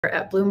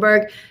at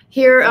Bloomberg.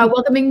 Here,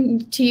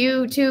 welcoming to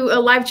you to a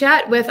live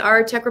chat with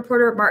our tech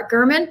reporter, Mark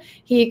Gurman.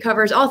 He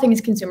covers all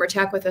things consumer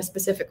tech with a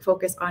specific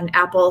focus on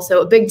Apple.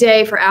 So a big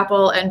day for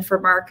Apple and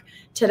for Mark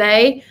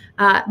today.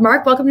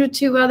 Mark, welcome to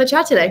the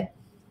chat today.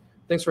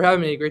 Thanks for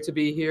having me. Great to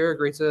be here.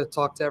 Great to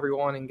talk to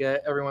everyone and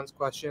get everyone's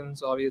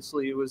questions.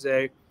 Obviously, it was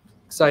a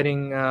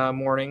exciting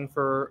morning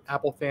for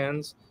Apple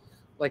fans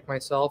like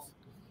myself.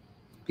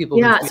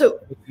 People have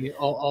been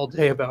all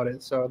day about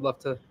it. So I'd love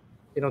to,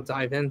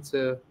 dive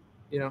into,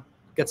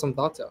 get some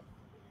thoughts out.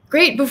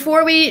 Great.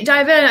 Before we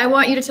dive in, I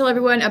want you to tell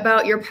everyone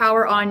about your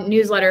Power On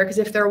newsletter, because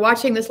if they're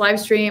watching this live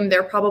stream,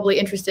 they're probably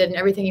interested in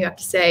everything you have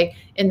to say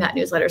in that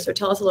newsletter. So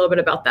tell us a little bit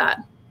about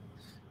that.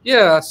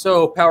 Yeah,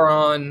 so Power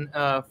On,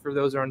 for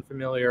those who are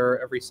unfamiliar,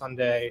 every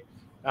Sunday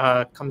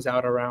comes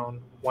out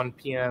around 1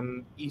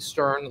 p.m.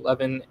 Eastern,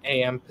 11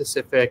 a.m.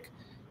 Pacific,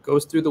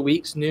 goes through the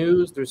week's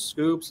news. There's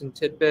scoops and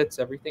tidbits,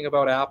 everything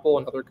about Apple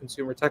and other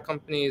consumer tech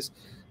companies.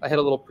 I had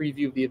a little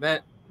preview of the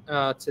event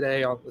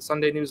today on the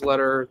Sunday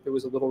newsletter. There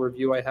was a little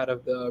review I had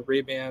of the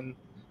Ray-Ban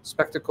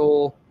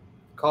Spectacle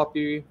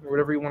copy, or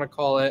whatever you want to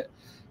call it.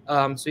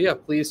 So yeah,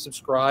 please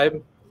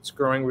subscribe. It's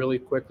growing really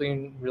quickly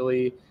and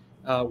really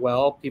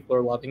well. People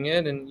are loving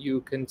it, and you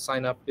can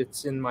sign up.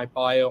 It's in my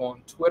bio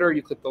on Twitter.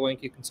 You click the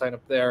link, you can sign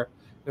up there.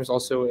 There's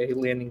also a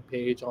landing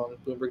page on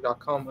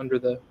Bloomberg.com under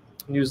the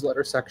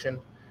newsletter section,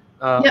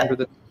 under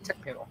the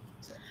tech panel.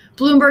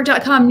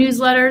 Bloomberg.com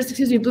newsletters,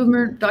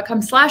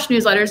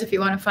 Bloomberg.com/newsletters if you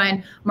want to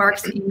find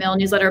Mark's email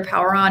newsletter,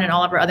 Power On, and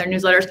all of our other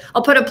newsletters.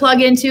 I'll put a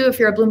plug in too. If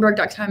you're a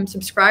Bloomberg.com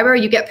subscriber,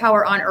 you get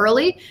Power On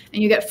early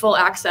and you get full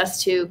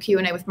access to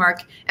Q&A with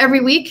Mark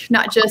every week,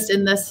 not just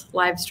in this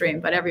live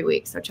stream, but every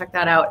week. So check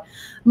that out.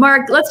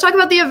 Mark, let's talk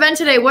about the event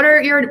today.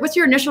 What's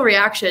your initial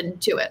reaction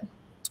to it?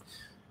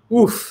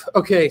 Oof.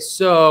 Okay,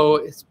 so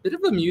it's a bit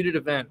of a muted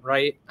event,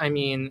 right? I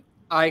mean,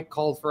 I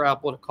called for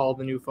Apple to call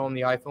the new phone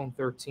the iPhone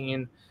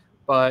 13.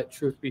 But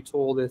truth be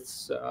told,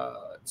 it's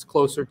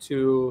closer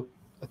to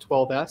a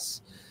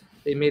 12S.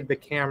 They made the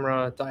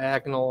camera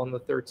diagonal on the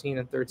 13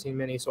 and 13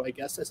 mini, so I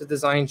guess that's a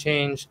design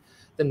change.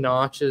 The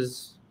notch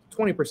is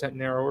 20%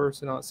 narrower,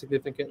 so not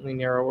significantly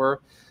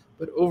narrower.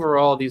 But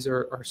overall, these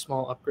are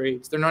small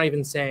upgrades. They're not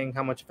even saying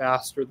how much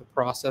faster the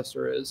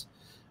processor is.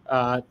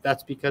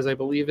 That's because I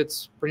believe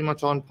it's pretty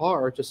much on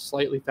par, just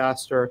slightly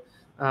faster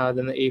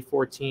than the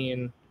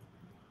A14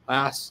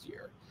 last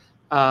year.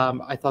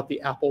 I thought the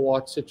Apple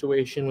Watch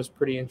situation was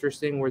pretty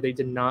interesting, where they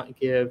did not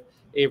give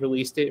a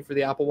release date for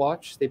the Apple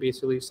Watch. They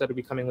basically said it'll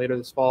be coming later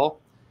this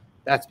fall.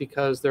 That's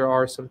because there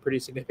are some pretty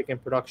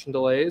significant production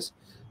delays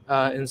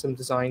and some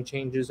design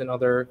changes and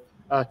other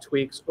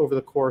tweaks over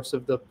the course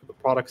of the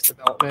product's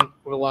development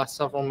over the last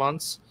several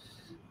months.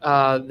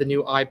 The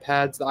new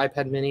iPads, the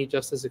iPad mini,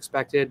 just as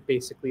expected,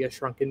 basically a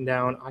shrunken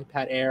down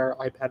iPad Air,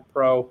 iPad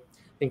Pro.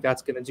 I think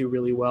that's going to do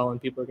really well,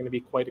 and people are going to be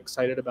quite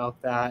excited about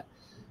that.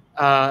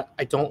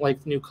 I don't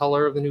like the new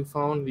color of the new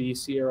phone, the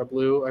Sierra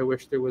Blue. I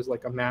wish there was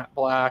like a matte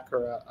black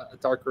or a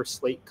darker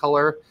slate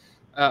color.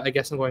 I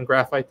guess I'm going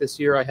graphite this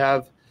year. I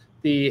have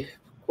the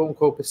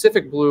quote-unquote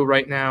Pacific Blue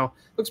right now.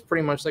 Looks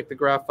pretty much like the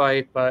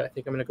graphite, but I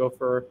think I'm going to go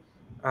for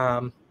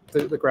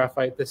the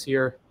graphite this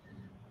year.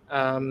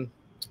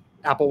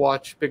 Apple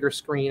Watch, bigger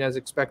screen as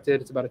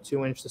expected. It's about a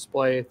 2-inch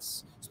display.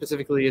 It's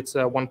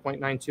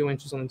 1.92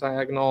 inches on the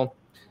diagonal.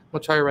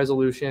 Much higher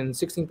resolution,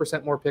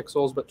 16% more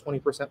pixels, but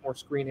 20% more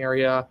screen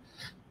area.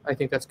 I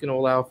think that's going to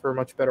allow for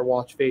much better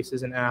watch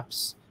faces and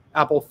apps.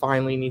 Apple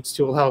finally needs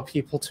to allow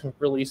people to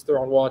release their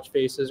own watch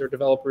faces, or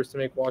developers to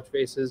make watch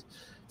faces,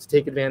 to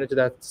take advantage of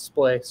that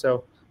display.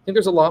 So I think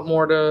there's a lot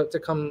more to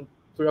come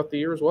throughout the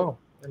year as well.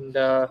 And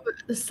the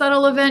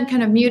subtle event,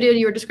 kind of muted.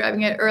 You were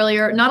describing it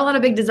earlier. Not a lot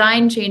of big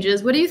design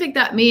changes. What do you think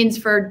that means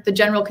for the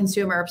general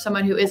consumer,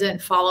 someone who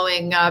isn't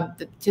following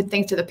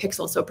things to the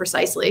pixel so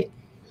precisely?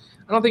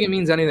 I don't think it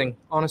means anything,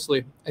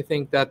 honestly. I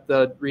think that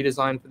the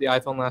redesign for the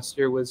iPhone last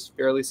year was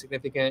fairly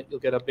significant. You'll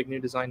get a big new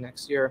design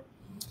next year.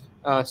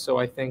 So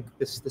I think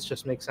this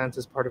just makes sense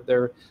as part of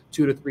their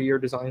 2 to 3 year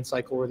design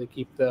cycle, where they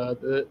keep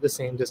the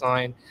same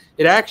design.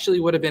 It actually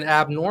would have been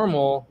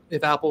abnormal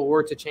if Apple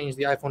were to change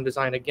the iPhone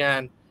design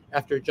again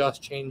after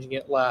just changing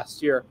it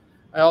last year.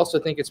 I also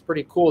think it's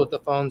pretty cool that the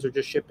phones are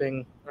just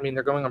shipping. I mean,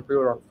 they're going on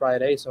pre-order on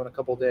Friday, so in a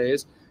couple of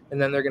days.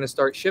 And then they're going to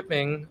start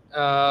shipping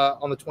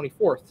on the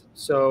 24th,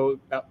 so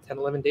about 10,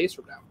 11 days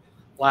from now.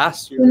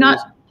 Last year, there was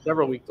a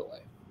several-week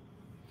delay.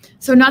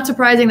 So not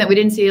surprising that we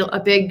didn't see a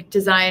big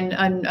design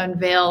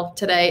unveil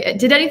today.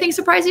 Did anything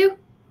surprise you?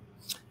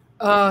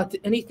 Did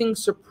anything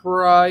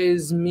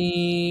surprise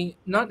me?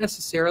 Not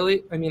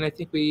necessarily. I mean, I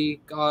think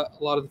we got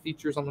a lot of the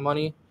features on the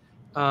money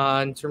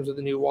in terms of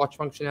the new watch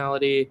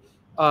functionality.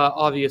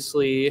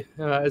 Obviously,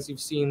 as you've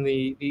seen,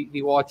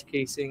 the watch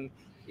casing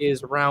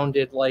is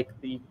rounded like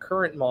the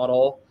current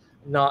model,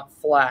 not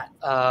flat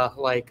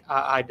like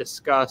I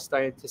discussed.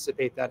 I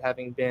anticipate that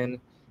having been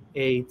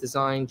a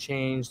design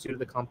change due to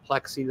the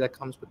complexity that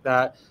comes with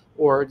that,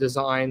 or a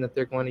design that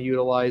they're going to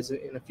utilize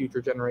in a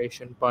future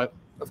generation. But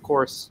of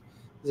course,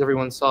 as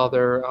everyone saw,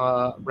 they're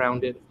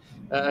rounded.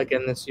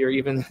 again this year.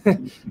 Even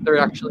they're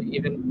actually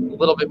even a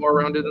little bit more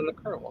rounded than the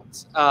current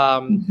ones.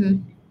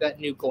 That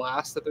new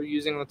glass that they're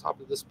using on the top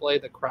of the display,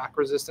 the crack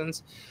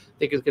resistance, I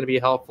think is going to be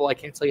helpful. I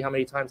can't tell you how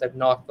many times I've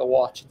knocked the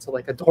watch into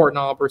like a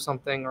doorknob or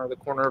something or the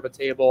corner of a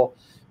table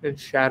and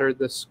shattered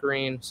the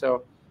screen.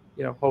 So,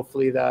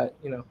 hopefully that,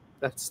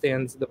 that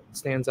stands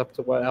up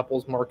to what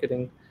Apple's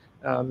marketing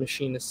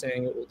machine is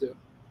saying it will do.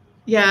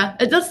 Yeah,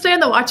 let's stay on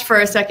the watch for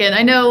a second.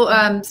 I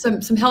know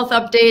some health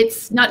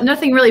updates.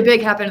 Nothing really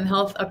big happened in the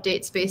health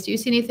update space. Do you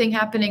see anything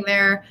happening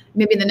there?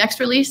 Maybe in the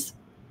next release?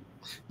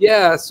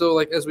 Yeah, so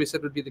like as we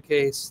said would be the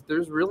case,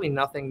 there's really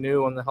nothing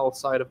new on the health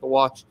side of the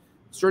watch.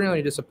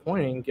 Certainly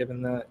disappointing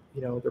given that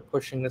they're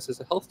pushing this as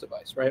a health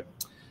device, right?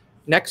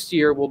 Next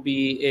year will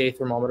be a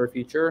thermometer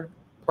feature.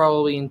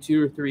 Probably in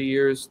 2 or 3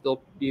 years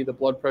there'll be the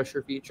blood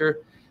pressure feature.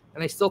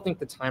 And I still think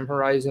the time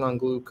horizon on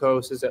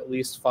glucose is at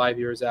least 5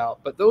 years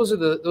out. But those are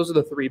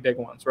the 3 big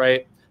ones,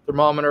 right?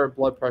 Thermometer,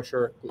 blood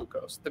pressure,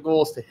 glucose. The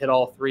goal is to hit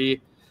all 3.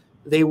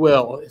 They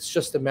will. It's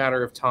just a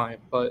matter of time.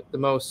 But the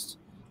most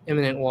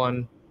imminent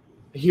one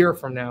a year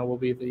from now will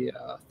be the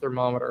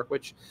thermometer,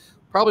 which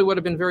probably would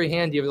have been very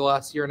handy over the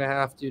last year and a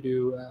half due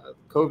to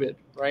COVID,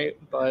 right?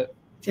 But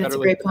that's a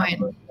great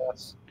point.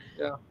 Yes.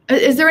 Yeah.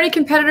 Is there any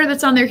competitor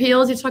that's on their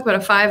heels? You talk about a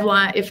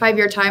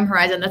 5-year time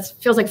horizon. That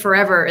feels like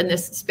forever in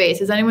this space.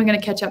 Is anyone going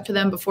to catch up to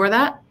them before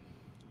that?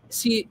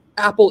 See,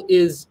 Apple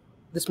is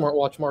the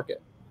smartwatch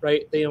market,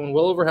 right? They own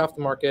well over half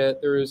the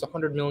market. There is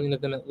 100 million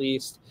of them at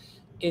least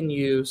in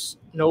use.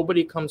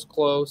 Nobody comes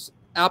close.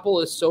 Apple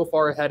is so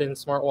far ahead in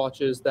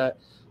smartwatches that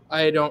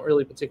I don't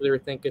really particularly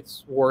think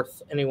it's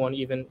worth anyone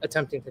even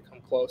attempting to come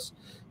close.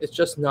 It's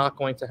just not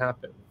going to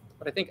happen.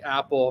 But I think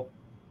Apple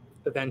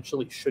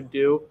eventually should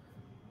do.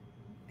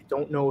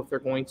 Don't know if they're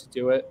going to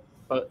do it,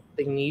 but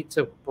they need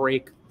to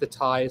break the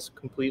ties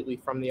completely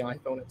from the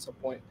iPhone at some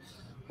point.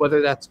 Whether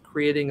that's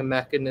creating a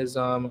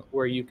mechanism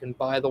where you can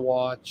buy the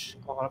watch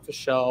off a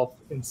shelf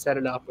and set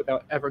it up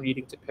without ever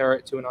needing to pair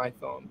it to an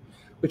iPhone,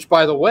 which,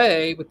 by the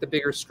way, with the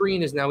bigger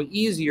screen is now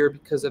easier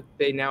because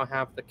they now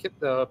have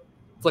the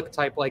flick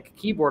type like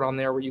keyboard on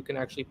there where you can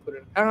actually put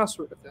in a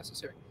password if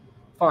necessary.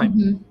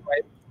 Fine,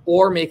 right?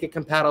 Or make it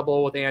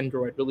compatible with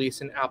Android,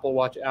 release an Apple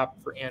Watch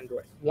app for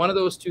Android. One of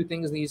those 2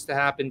 things needs to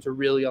happen to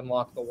really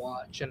unlock the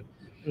watch. And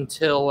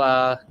until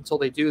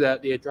they do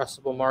that, the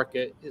addressable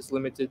market is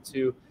limited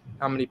to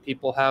how many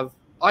people have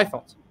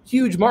iPhones.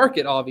 Huge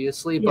market,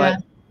 obviously,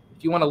 but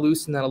if you want to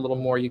loosen that a little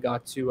more, you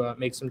got to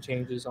make some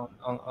changes on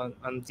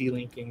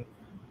delinking.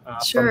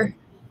 Sure.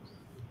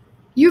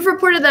 You've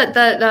reported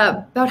that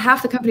about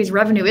half the company's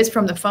revenue is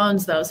from the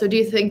phones, though. So do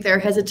you think they're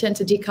hesitant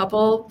to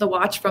decouple the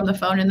watch from the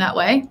phone in that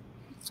way?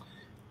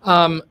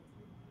 I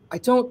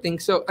don't think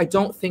so. I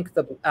don't think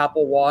the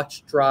Apple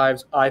Watch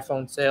drives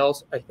iPhone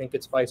sales. I think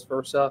it's vice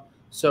versa.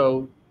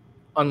 So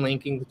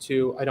unlinking the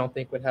 2, I don't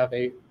think would have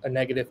a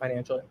negative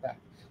financial impact.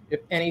 If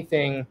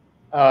anything,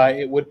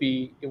 it would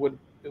be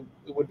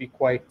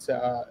quite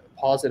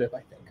positive,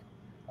 I think,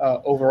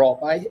 overall.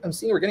 I'm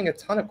seeing we're getting a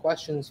ton of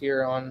questions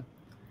here on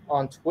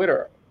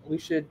Twitter.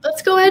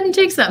 Let's go ahead and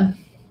take some.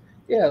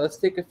 Yeah, let's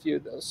take a few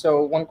of those.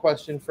 So one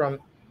question from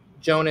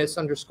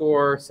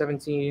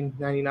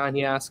Jonas_1799,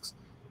 he asks,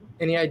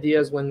 any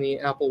ideas when the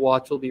Apple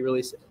Watch will be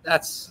released?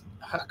 That's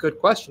a good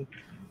question.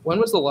 When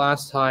was the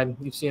last time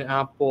you've seen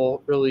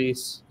Apple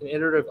release an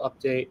iterative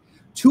update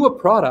to a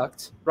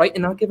product, right,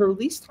 and not give a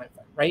release time,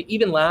 right?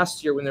 Even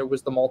last year when there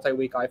was the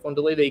multi-week iPhone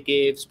delay, they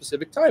gave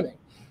specific timing.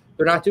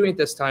 They're not doing it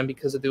this time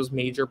because of those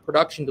major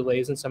production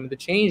delays and some of the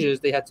changes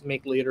they had to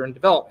make later in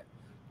development.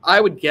 I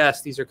would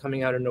guess these are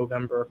coming out in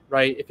November,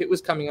 right? If it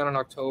was coming out in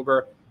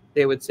October,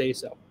 they would say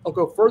so. I'll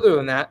go further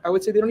than that. I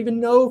would say they don't even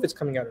know if it's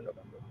coming out in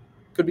November.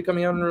 Could be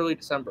coming out in early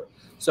December.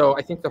 So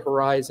I think the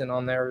horizon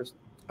on there is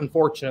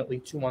unfortunately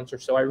 2 months or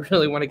so. I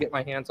really want to get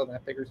my hands on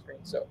that bigger screen.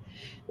 So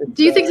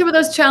do you think some of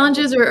those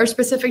challenges are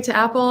specific to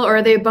Apple, or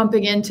are they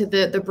bumping into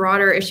the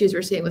broader issues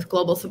we're seeing with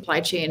global supply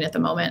chain at the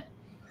moment?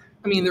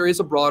 I mean, there is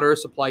a broader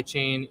supply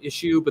chain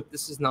issue, but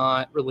this is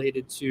not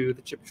related to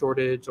the chip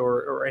shortage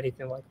or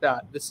anything like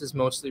that. This is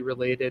mostly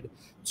related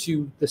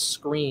to the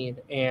screen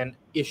and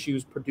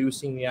issues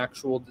producing the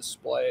actual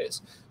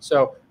displays.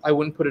 So I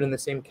wouldn't put it in the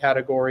same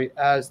category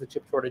as the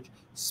chip shortage.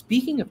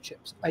 Speaking of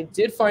chips, I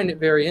did find it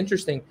very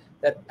interesting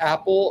that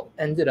Apple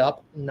ended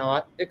up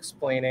not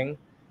explaining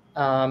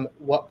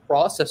what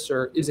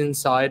processor is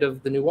inside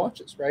of the new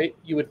watches, right?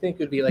 You would think it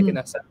would be like an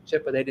S7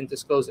 chip, but they didn't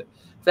disclose it.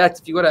 In fact,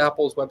 if you go to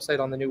Apple's website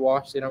on the new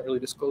watch, they don't really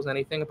disclose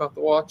anything about the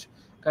watch.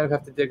 Kind of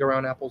have to dig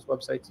around Apple's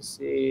website to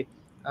see,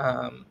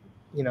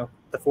 the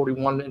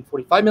 41 and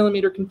 45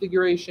 millimeter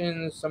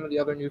configurations, some of the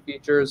other new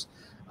features.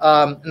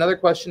 Another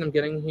question I'm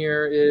getting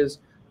here is,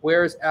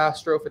 where is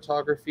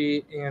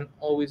astrophotography and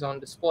always on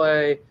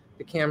display?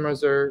 The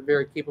cameras are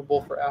very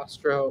capable for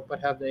astro,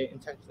 but have they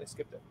intentionally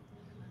skipped it?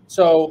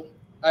 So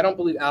I don't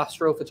believe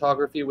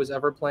astrophotography was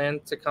ever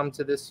planned to come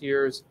to this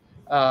year's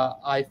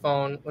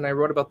iPhone. When I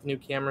wrote about the new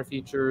camera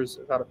features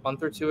about a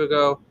month or 2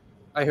 ago,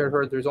 I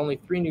heard there's only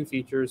 3 new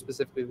features,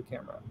 specifically the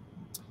camera.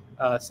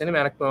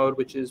 Cinematic mode,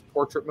 which is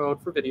portrait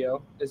mode for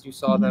video, as you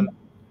saw them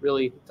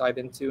really dive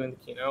into in the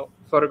keynote.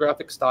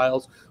 Photographic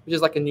styles, which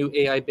is like a new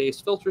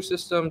AI-based filter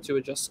system to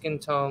adjust skin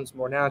tones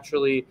more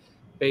naturally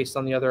based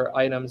on the other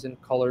items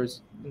and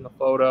colors in the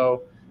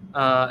photo.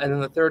 And then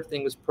the third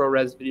thing was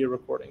ProRes video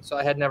recording. So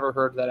I had never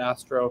heard that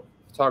astro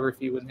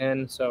photography was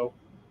in, so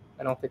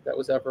I don't think that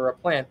was ever a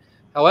plan.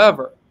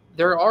 However,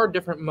 there are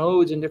different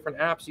modes and different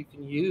apps you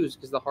can use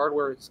because the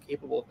hardware is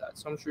capable of that.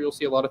 So I'm sure you'll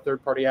see a lot of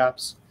third-party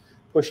apps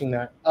pushing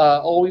that.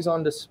 Always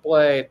on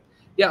display.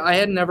 Yeah, I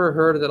had never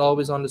heard that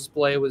always on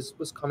display was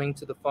coming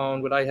to the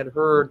phone. What I had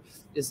heard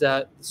is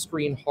that the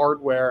screen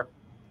hardware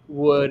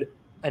would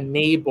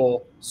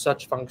enable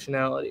such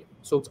functionality.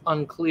 So it's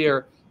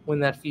unclear when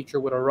that feature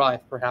would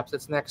arrive. Perhaps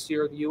it's next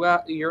year or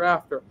the year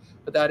after.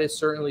 But that is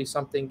certainly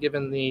something,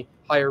 given the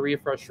higher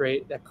refresh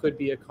rate, that could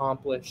be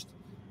accomplished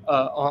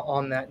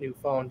on that new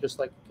phone, just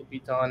like it could be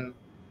done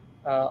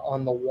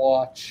on the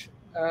watch.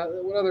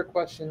 What other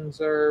questions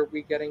are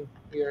we getting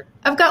here?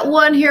 I've got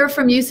one here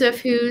from Yusuf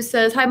who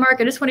says, hi, Mark.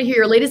 I just want to hear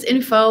your latest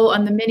info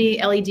on the mini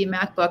LED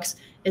MacBooks.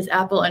 Is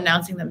Apple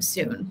announcing them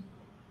soon?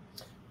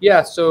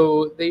 Yeah,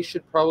 so they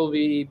should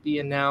probably be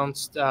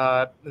announced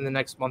in the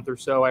next month or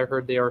so. I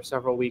heard they are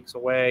several weeks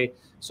away,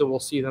 so we'll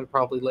see them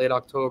probably late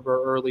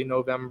October, early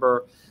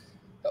November.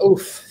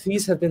 Oof,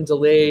 these have been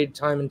delayed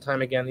time and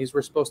time again. These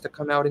were supposed to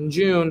come out in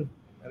June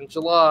and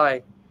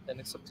July, then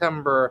in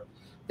September.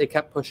 They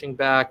kept pushing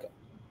back.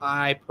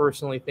 I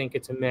personally think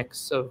it's a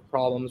mix of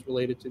problems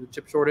related to the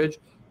chip shortage.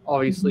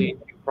 Obviously,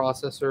 new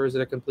processors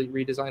and a complete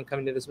redesign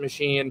coming to this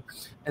machine.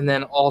 And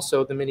then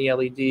also the mini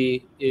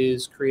LED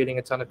is creating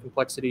a ton of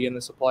complexity in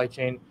the supply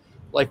chain,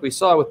 like we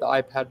saw with the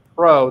iPad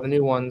Pro, the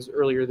new ones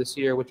earlier this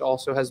year, which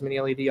also has mini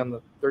LED on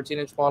the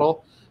 13-inch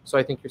model. So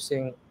I think you're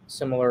seeing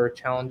similar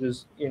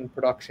challenges in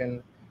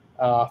production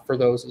for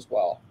those as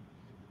well.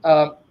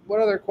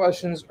 What other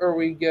questions are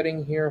we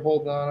getting here?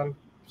 Hold on, I'm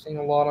seeing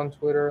a lot on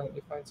Twitter. Let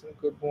me find some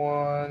good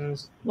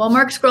ones. While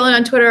Mark's scrolling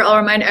on Twitter, I'll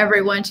remind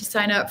everyone to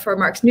sign up for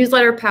Mark's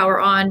newsletter, Power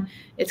On.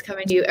 It's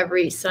coming to you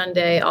every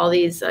Sunday. All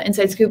these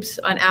inside scoops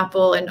on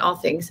Apple and all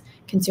things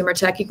consumer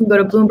tech. You can go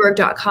to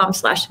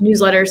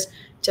bloomberg.com/newsletters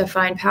to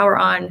find Power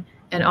On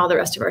and all the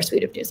rest of our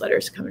suite of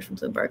newsletters coming from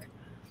Bloomberg.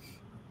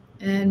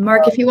 And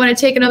Mark, if you want to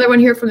take another one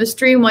here from the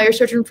stream while you're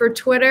searching for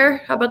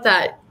Twitter, how about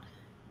that?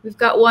 We've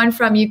got one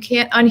from You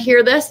Can't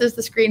Unhear This is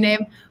the screen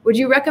name. Would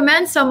you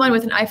recommend someone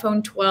with an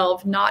iPhone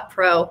 12, not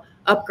Pro,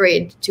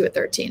 upgrade to a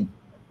 13?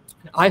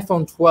 An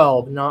iPhone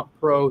 12, not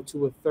Pro,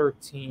 to a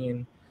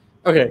 13.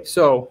 Okay,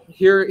 so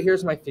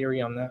here's my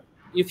theory on that.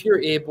 If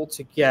you're able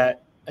to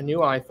get a new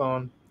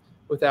iPhone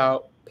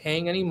without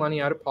paying any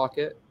money out of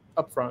pocket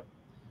upfront,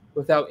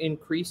 without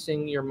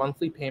increasing your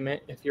monthly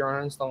payment if you're on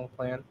an installment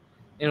plan,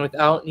 and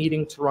without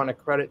needing to run a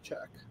credit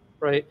check,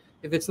 right?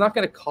 If it's not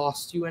going to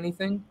cost you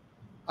anything,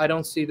 I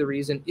don't see the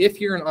reason,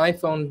 if you're an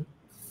iPhone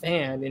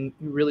fan and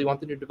you really want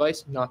the new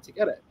device, not to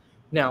get it.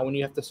 Now, when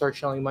you have to start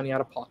shelling money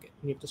out of pocket,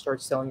 when you have to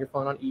start selling your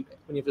phone on eBay,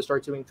 when you have to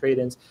start doing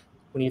trade-ins,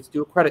 when you have to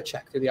do a credit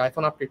check through the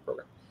iPhone upgrade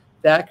program,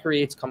 that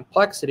creates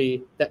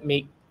complexity that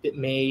may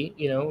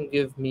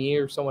give me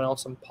or someone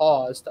else some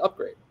pause to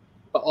upgrade.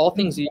 But all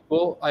things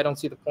equal, I don't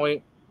see the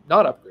point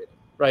not upgrading,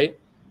 right?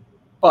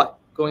 But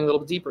going a little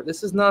bit deeper,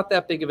 this is not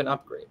that big of an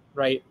upgrade,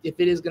 right? If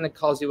it is going to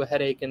cause you a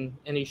headache in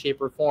any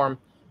shape or form,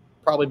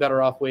 probably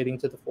better off waiting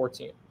to the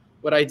 14.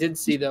 What I did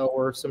see, though,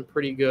 were some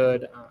pretty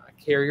good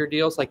carrier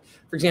deals. Like,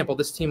 for example,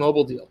 this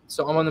T-Mobile deal.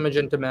 So I'm on the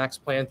Magenta Max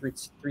plan through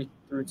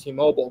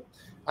T-Mobile.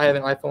 I have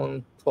an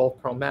iPhone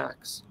 12 Pro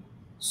Max.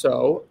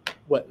 So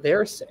what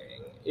they're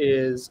saying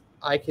is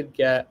I could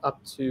get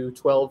up to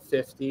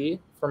 $1,250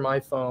 for my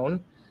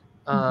phone,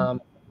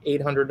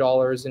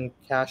 $800 in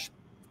cash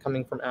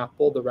coming from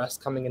Apple, the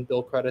rest coming in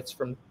bill credits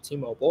from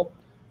T-Mobile.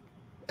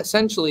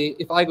 Essentially,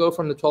 if I go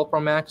from the 12 Pro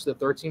Max to the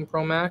 13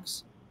 Pro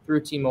Max through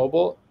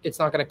T-Mobile, it's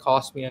not going to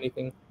cost me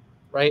anything,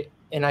 right?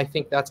 And I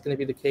think that's going to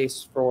be the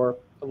case for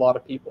a lot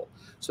of people.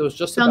 So it's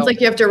just sounds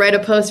like you have to write a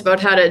post about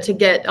how to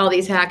get all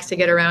these hacks to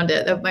get around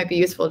it. That might be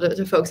useful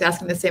to folks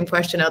asking the same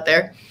question out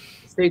there.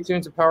 Stay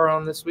tuned to Power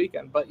On this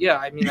weekend. But yeah,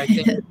 I mean, I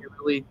think if you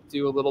really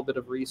do a little bit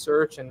of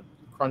research and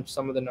crunch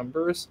some of the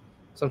numbers,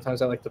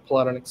 sometimes I like to pull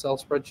out an Excel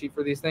spreadsheet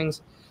for these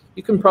things,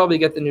 you can probably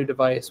get the new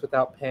device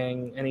without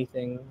paying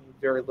anything,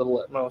 very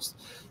little at most.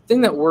 The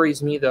thing that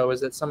worries me, though, is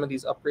that some of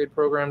these upgrade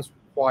programs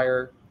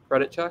require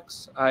credit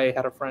checks. I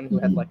had a friend who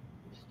had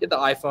the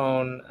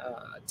iPhone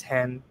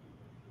 10,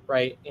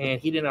 right?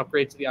 And he didn't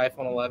upgrade to the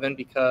iPhone 11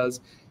 because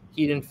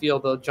he didn't feel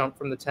the jump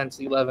from the 10 to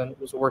the 11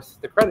 was worth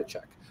the credit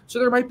check. So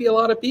there might be a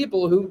lot of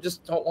people who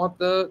just don't want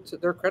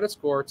their credit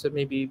score to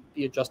maybe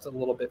be adjusted a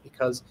little bit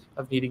because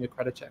of needing a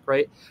credit check,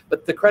 right?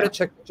 But the credit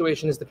check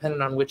situation is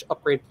dependent on which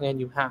upgrade plan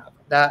you have.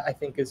 That, I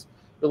think, is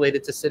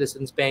related to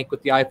Citizens Bank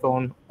with the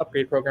iPhone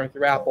upgrade program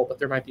through Apple, but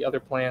there might be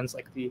other plans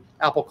like the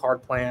Apple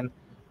Card plan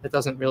that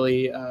doesn't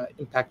really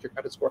impact your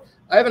credit score.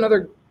 I have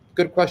another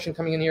good question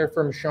coming in here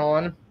from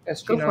Sean,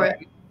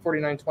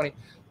 SG4920.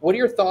 What are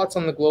your thoughts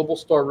on the Global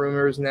Star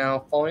rumors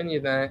now following the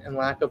event and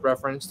lack of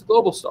reference to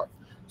Global Star?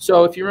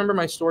 So if you remember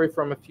my story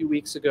from a few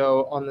weeks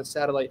ago on the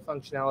satellite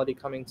functionality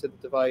coming to the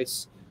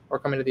device, are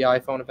coming to the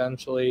iPhone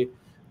eventually.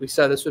 We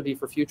said this would be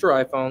for future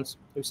iPhones.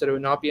 We said it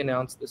would not be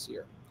announced this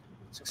year.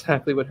 That's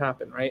exactly what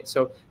happened, right?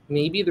 So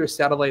maybe there's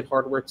satellite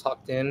hardware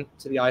tucked in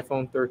to the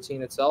iPhone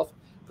 13 itself,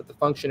 but the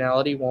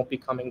functionality won't be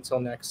coming till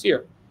next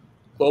year.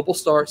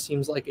 Globalstar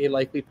seems like a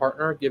likely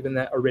partner, given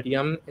that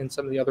Iridium and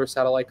some of the other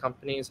satellite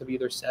companies have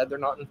either said they're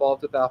not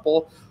involved with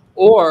Apple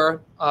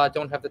or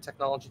don't have the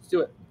technology to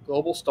do it.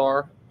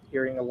 Globalstar,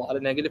 hearing a lot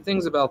of negative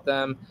things about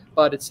them,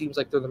 but it seems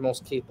like they're the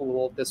most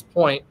capable at this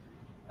point.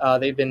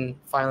 They've been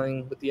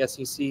filing with the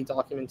SEC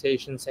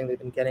documentation saying they've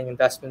been getting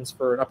investments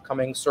for an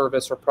upcoming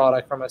service or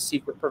product from a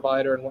secret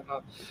provider and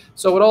whatnot.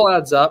 So it all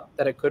adds up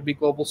that it could be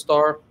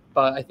Globalstar,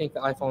 but I think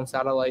the iPhone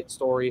satellite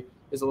story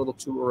is a little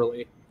too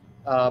early.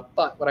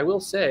 But what I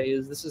will say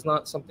is this is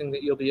not something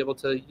that you'll be able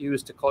to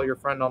use to call your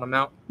friend on a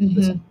mountain.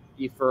 This would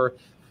be for,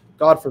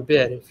 God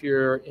forbid, if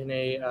you're in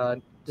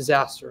a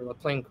disaster, a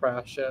plane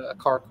crash, a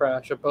car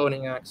crash, a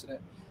boating accident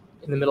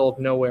in the middle of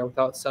nowhere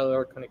without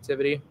cellular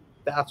connectivity.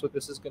 That's what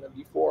this is going to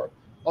be for.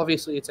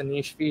 Obviously, it's a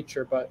niche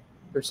feature, but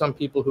there's some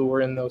people who were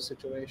in those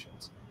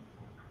situations.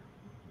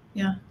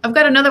 Yeah. I've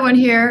got another one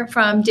here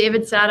from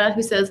David Sada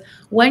who says,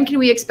 when can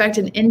we expect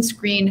an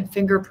in-screen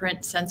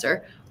fingerprint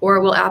sensor,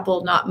 or will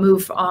Apple not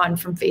move on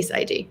from Face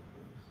ID?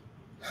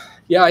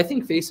 Yeah, I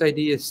think Face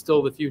ID is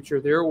still the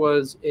future. There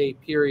was a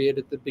period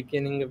at the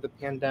beginning of the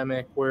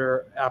pandemic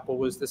where Apple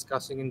was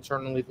discussing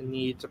internally the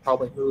need to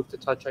probably move to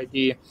Touch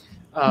ID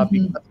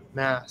because of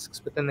masks,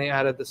 but then they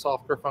added the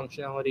software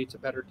functionality to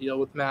better deal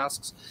with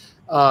masks.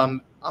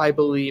 I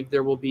believe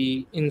there will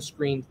be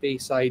in-screen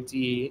Face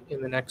ID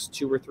in the next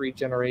 2 or 3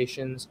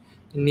 generations.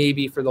 And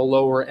maybe for the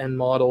lower end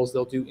models,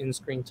 they'll do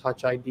in-screen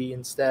Touch ID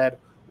instead,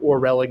 or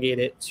relegate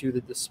it to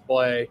the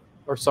display,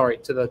 or sorry,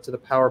 to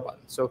the power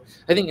button. So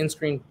I think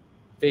in-screen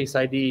Face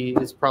ID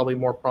is probably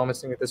more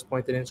promising at this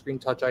point than in-screen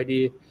Touch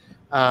ID.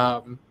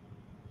 The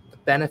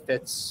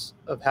benefits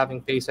of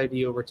having Face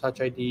ID over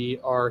Touch ID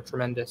are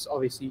tremendous.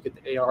 Obviously, you get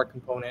the AR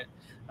component,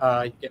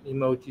 you get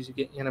emojis, you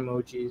get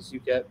animojis, you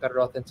get better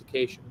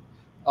authentication.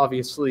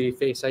 Obviously,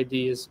 Face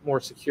ID is more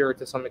secure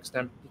to some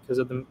extent because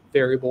of the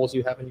variables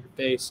you have in your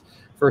face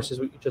versus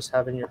what you just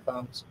have in your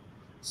phones.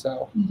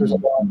 So there's a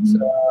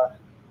lot.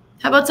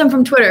 How about some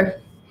from Twitter?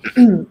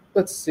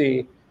 Let's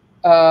see.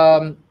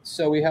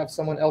 So we have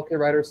someone, LK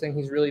Writer, saying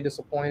he's really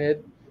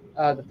disappointed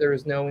that there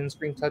is no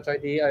in-screen Touch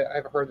ID.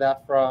 I've heard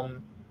that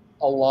from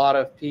a lot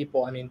of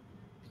people. I mean,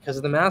 because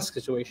of the mask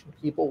situation,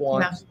 people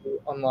want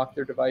to unlock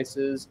their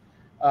devices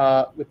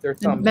with their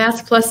thumb.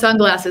 Mask plus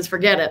sunglasses,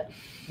 forget it.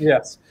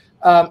 Yes.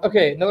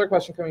 Okay, another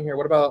question coming here.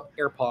 What about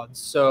AirPods?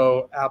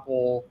 So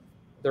Apple,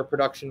 their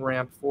production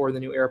ramp for the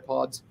new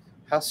AirPods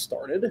has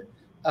started.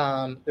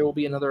 There will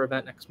be another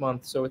event next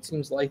month. So it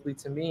seems likely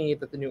to me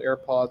that the new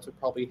AirPods would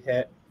probably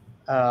hit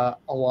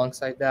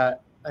alongside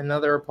that.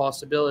 Another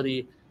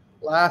possibility,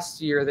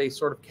 last year they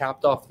sort of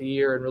capped off the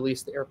year and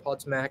released the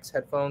AirPods Max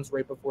headphones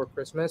right before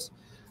Christmas.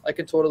 I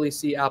could totally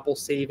see Apple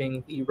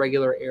saving the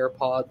regular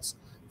AirPods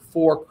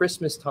for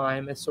Christmas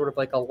time as sort of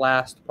like a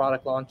last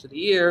product launch of the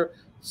year,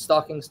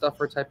 stocking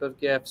stuffer type of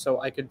gift.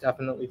 So I could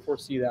definitely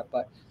foresee that.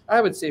 But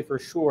I would say for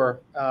sure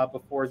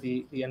before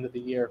the end of the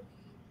year.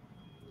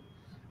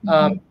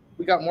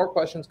 We got more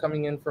questions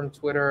coming in from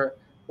Twitter.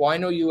 Why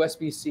no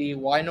USB-C?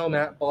 Why no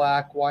matte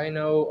black? Why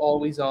no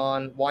always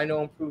on? Why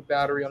no improved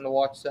battery on the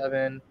Watch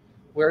 7?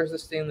 Where's the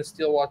stainless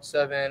steel Watch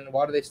 7?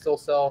 Why do they still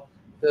sell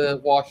the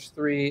Watch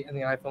 3 and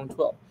the iPhone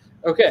 12?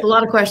 Okay. It's a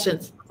lot of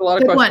questions. It's a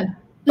lot of questions. One.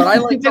 But I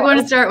like Big one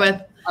to start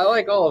with. I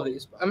like all of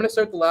these. I'm going to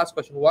start the last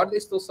question. Why do they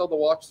still sell the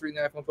Watch 3 and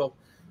the iPhone 12?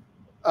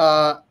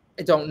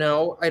 I don't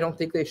know. I don't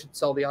think they should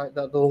sell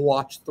the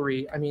Watch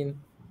 3. I mean,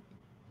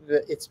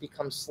 it's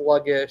become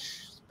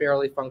sluggish,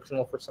 barely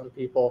functional for some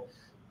people.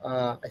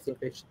 I think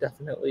they should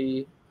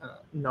definitely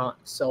not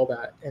sell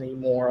that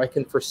anymore. I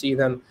can foresee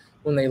them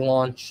when they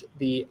launch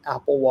the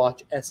Apple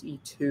Watch SE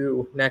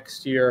 2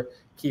 next year,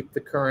 keep the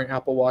current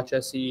Apple Watch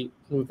SE,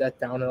 move that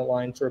down in a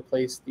line to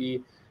replace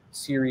the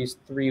Series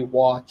 3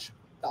 watch.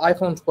 The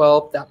iPhone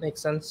 12, that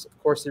makes sense.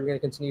 Of course, they're going to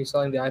continue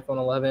selling the iPhone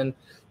 11.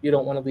 You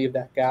don't want to leave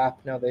that gap.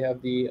 Now they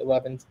have the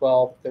 11,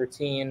 12,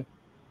 13.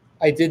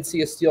 I did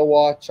see a steel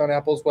watch on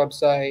Apple's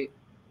website.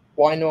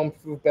 Why no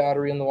improved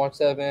battery on the Watch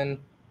 7?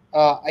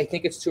 I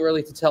think it's too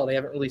early to tell. They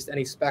haven't released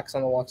any specs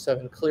on the Watch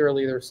 7.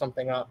 Clearly, there's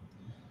something up.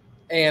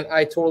 And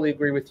I totally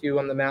agree with you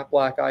on the matte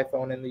black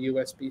iPhone and the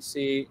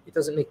USB-C. It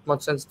doesn't make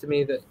much sense to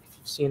me that if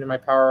you've seen in my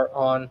Power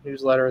On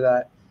newsletter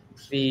that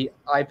the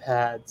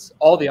iPads,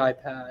 all the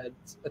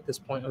iPads at this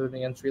point other than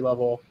the entry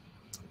level,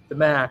 the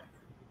Mac,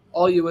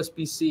 all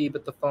USB-C,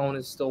 but the phone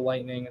is still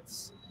Lightning.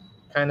 It's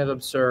kind of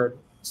absurd.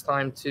 It's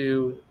time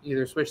to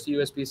either switch to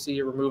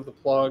USB-C or remove the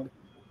plug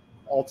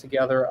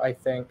altogether, I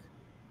think.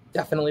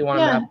 Definitely want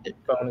a matte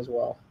phone as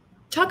well.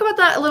 Talk about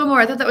that a little more.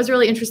 I thought that was a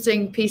really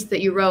interesting piece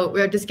that you wrote.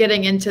 We're just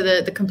getting into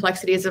the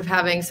complexities of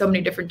having so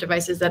many different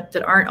devices that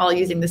aren't all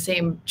using the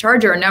same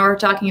charger. And now we're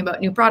talking about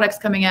new products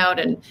coming out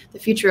and the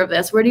future of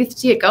this. Where do you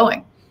see it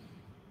going?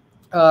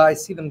 I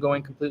see them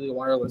going completely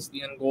wireless.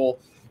 The end goal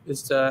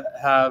is to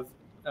have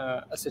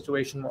a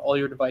situation where all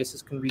your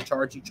devices can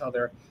recharge each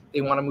other.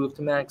 They want to move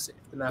to MagSafe.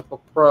 The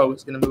MacBook Pro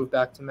is going to move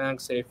back to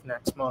MagSafe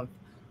next month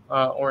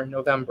or in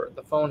November.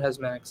 The phone has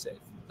MagSafe.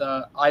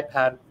 The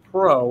iPad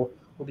Pro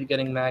will be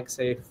getting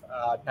MagSafe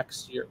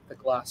next year, the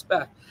glass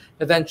back.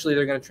 Eventually,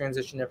 they're going to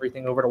transition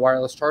everything over to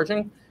wireless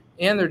charging,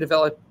 and they're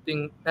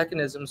developing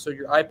mechanisms so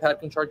your iPad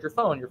can charge your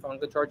phone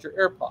can charge your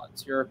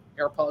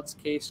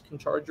AirPods case can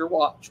charge your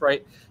watch,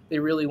 right? They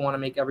really want to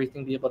make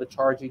everything be able to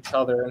charge each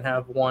other and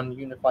have one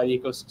unified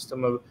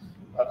ecosystem of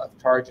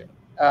charging.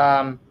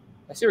 I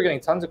see we're getting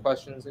tons of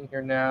questions in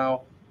here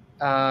now.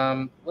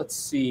 Let's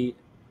see.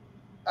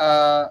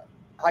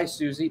 Hi,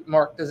 Susie.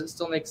 Mark, does it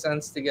still make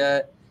sense to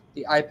get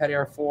the iPad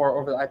Air 4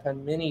 over the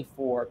iPad Mini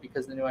 4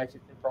 because the new i15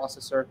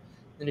 processor,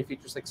 the new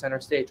features like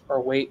center stage,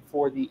 or wait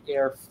for the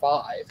Air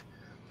 5?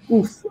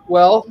 Oof.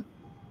 Well,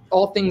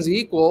 all things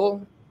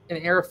equal, an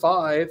Air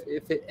 5,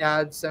 if it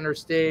adds center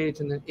stage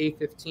and then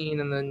A15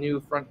 and the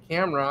new front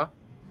camera,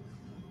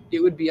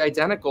 it would be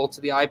identical to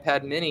the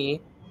iPad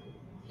Mini,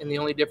 and the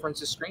only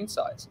difference is screen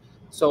size.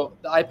 So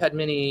the iPad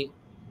Mini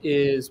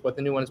is what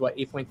the new one is,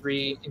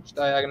 8.3 inch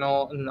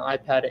diagonal, and the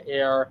iPad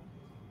Air,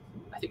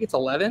 I think it's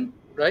 11,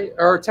 right?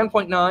 Or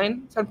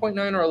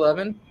 10.9 or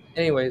 11.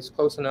 Anyways,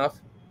 close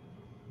enough.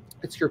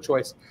 It's your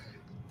choice.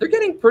 They're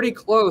getting pretty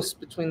close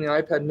between the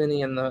iPad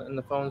Mini and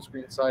the phone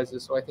screen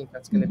sizes, so I think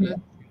that's going to be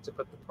to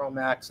put the Pro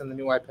Max and the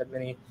new iPad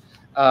Mini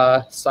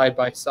side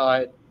by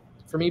side.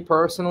 For me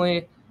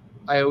personally,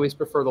 I always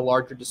prefer the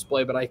larger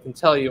display, but I can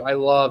tell you I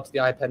loved the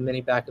iPad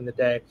Mini back in the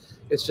day.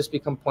 It's just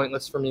become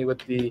pointless for me with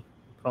the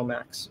Pro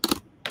Max.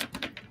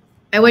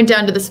 I went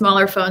down to the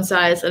smaller phone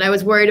size, and I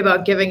was worried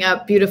about giving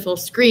up beautiful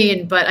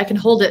screen, but I can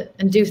hold it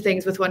and do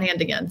things with one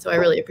hand again, so I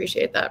really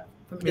appreciate that.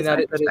 That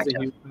is a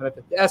huge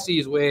benefit. The SE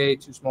is way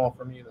too small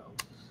for me,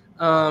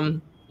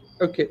 though.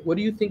 Okay, what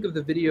do you think of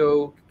the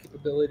video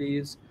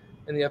capabilities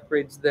and the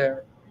upgrades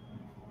there?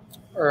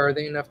 Or are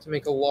they enough to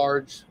make a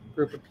large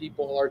group of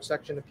people, a large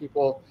section of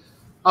people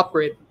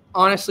upgrade?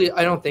 Honestly,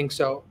 I don't think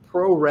so.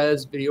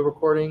 ProRes video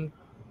recording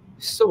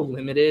is so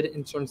limited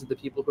in terms of the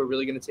people who are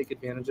really going to take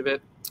advantage of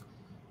it.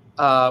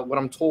 What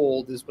I'm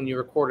told is when you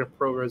record a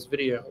ProRes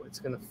video, it's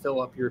going to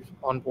fill up your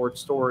onboard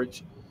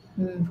storage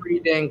pretty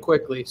dang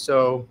quickly.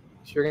 So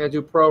if you're going to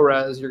do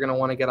ProRes, you're going to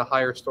want to get a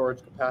higher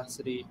storage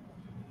capacity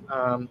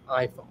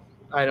iPhone.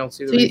 I don't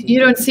see the reason. You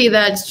don't see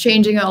that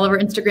changing all of our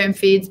Instagram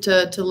feeds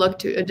to look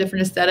to a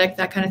different aesthetic,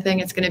 that kind of thing?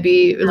 It's going to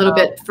be a little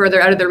bit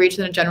further out of the reach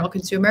than a general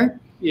consumer?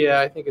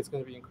 Yeah, I think it's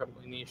going to be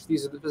incredibly niche.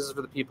 This is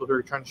for the people who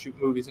are trying to shoot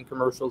movies and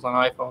commercials on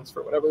iPhones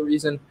for whatever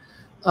reason.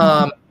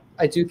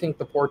 I do think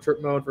the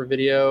portrait mode for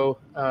video,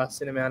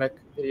 cinematic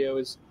video,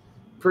 is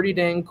pretty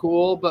dang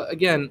cool. But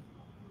again,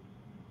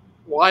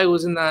 why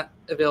wasn't that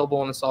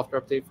available in the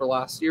software update for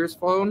last year's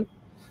phone?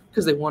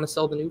 Because they want to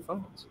sell the new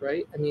phones,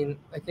 right? I mean,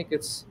 I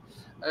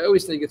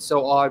always think it's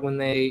so odd when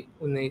they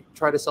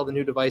try to sell the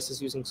new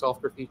devices using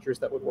software features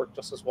that would work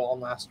just as well on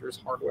last year's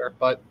hardware.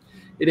 But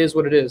it is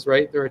what it is,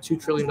 right? They're a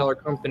 $2 trillion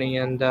company,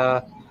 and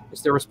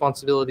it's their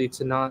responsibility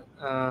to not,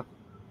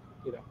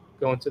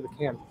 go into the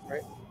can,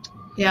 right?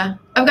 Yeah,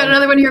 I've got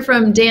another one here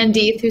from Dan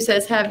Deeth who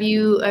says, do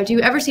you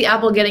ever see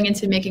Apple getting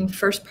into making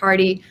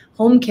first-party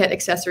HomeKit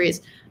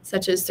accessories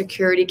such as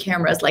security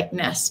cameras like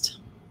Nest?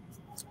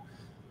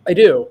 I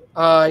do.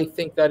 I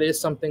think that is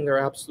something they're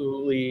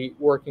absolutely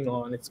working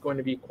on. It's going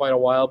to be quite a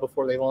while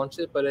before they launch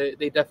it, but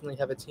they definitely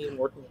have a team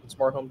working on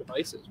smart home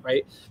devices,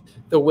 right?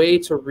 The way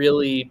to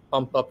really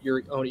bump up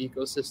your own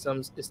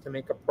ecosystems is to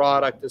make a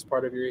product as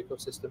part of your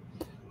ecosystem.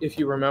 If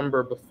you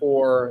remember,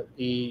 before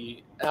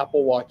the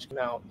Apple Watch came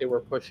out, they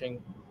were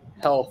pushing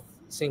health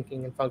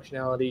syncing and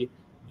functionality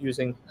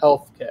using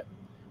HealthKit.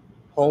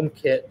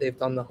 HomeKit, they've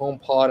done the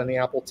HomePod and the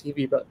Apple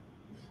TV, but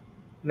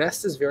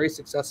Nest is very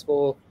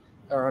successful.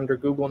 Are under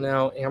Google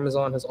now.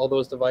 Amazon has all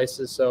those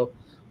devices. So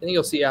I think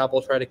you'll see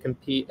Apple try to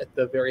compete at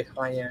the very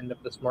high end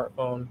of the smart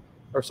home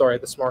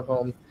accessories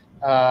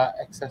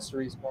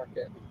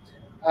market.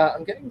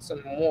 I'm getting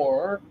some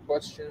more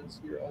questions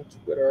here on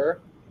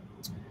Twitter.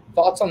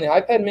 Thoughts on the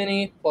iPad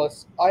Mini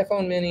plus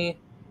iPhone Mini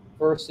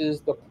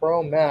versus the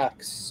Pro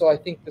Max. So I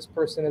think this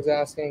person is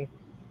asking,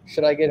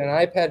 should I get an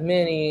iPad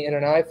Mini and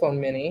an iPhone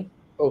Mini,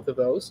 both of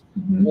those,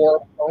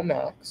 or Pro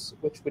Max,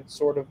 which would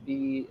sort of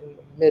be in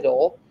the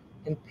middle,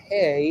 and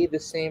pay the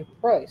same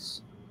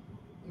price?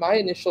 My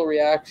initial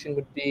reaction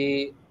would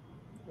be,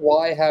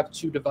 why have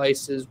two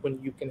devices when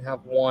you can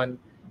have one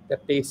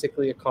that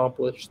basically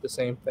accomplish the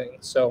same thing?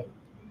 So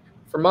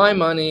for my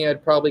money,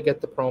 I'd probably get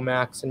the Pro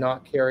Max and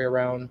not carry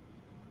around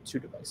two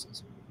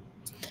devices.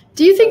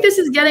 Do you think this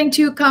is getting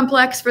too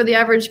complex for the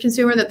average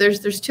consumer, that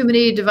there's too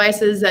many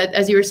devices that,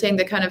 as you were saying,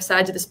 the kind of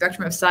sides of the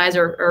spectrum of size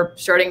are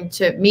starting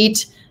to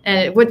meet?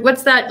 And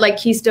what's that like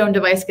keystone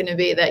device going to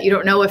be that you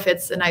don't know if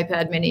it's an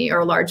iPad Mini or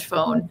a large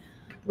phone?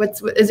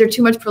 Is there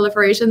too much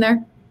proliferation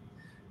there?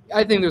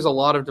 I think there's a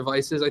lot of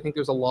devices. I think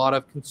there's a lot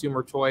of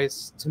consumer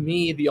choice. To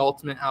me, the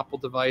ultimate Apple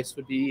device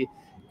would be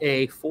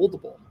a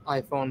foldable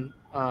iPhone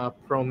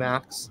Pro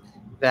Max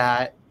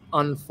that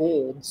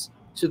unfolds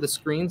to the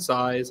screen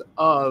size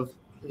of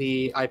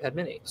the iPad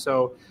mini.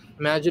 So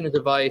imagine a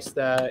device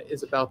that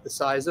is about the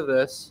size of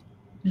this,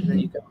 and then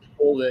you can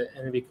fold it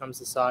and it becomes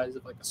the size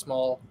of like a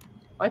small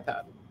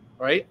iPad,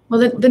 right? Well,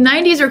 the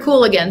 90s are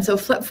cool again, so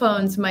flip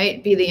phones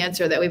might be the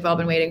answer that we've all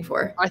been waiting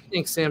for. I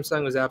think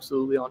Samsung was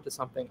absolutely onto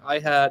something. I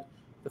had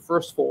the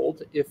first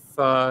fold. If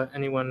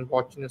anyone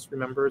watching this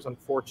remembers,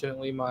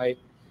 unfortunately, I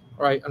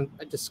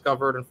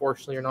discovered,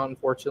 unfortunately or not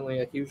unfortunately,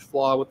 a huge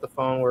flaw with the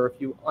phone where if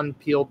you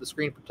unpeeled the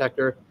screen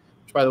protector,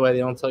 which by the way they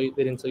didn't tell you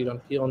to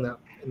unpeel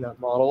in that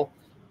model,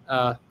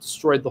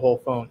 destroyed the whole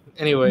phone.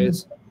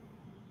 Anyways,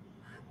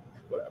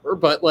 whatever.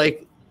 But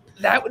like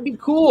that would be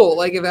cool.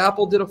 Like if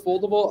Apple did a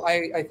foldable,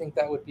 I think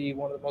that would be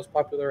one of the most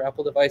popular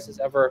Apple devices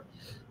ever.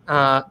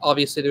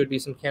 Obviously, there would be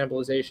some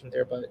cannibalization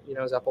there, but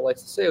as Apple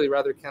likes to say, we'd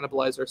rather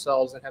cannibalize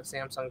ourselves than have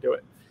Samsung do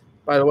it.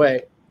 By the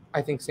way,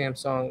 I think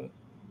Samsung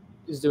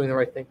is doing the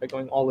right thing by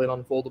going all in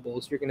on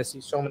foldables. You're going to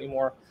see so many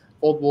more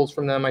foldables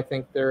from them. I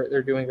think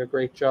they're doing a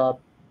great job.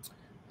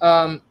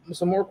 Some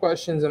more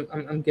questions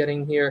I'm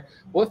getting here.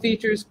 What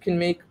features can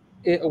make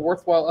it a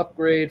worthwhile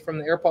upgrade from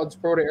the AirPods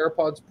Pro to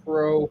AirPods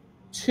Pro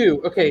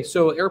 2? Okay,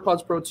 so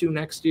AirPods Pro 2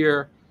 next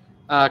year,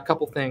 a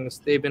couple things.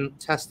 They've been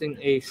testing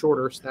a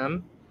shorter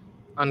stem.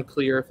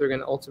 Unclear if they're going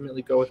to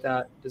ultimately go with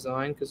that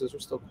design because those are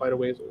still quite a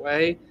ways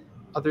away.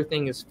 Other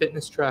thing is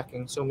fitness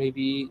tracking. So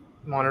maybe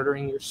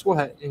monitoring your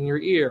sweat in your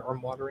ear or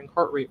monitoring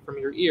heart rate from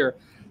your ear.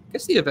 I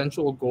guess the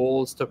eventual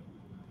goal is to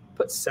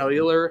put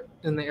cellular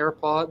in the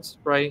AirPods,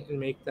 right, and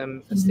make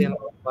them a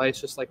standalone device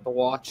just like the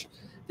watch.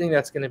 I think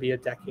that's going to be a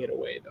decade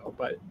away, though.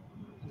 But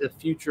the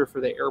future for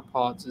the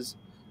AirPods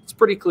it's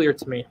pretty clear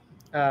to me.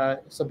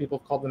 Some people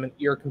have called them an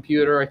ear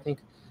computer. I think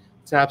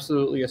it's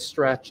absolutely a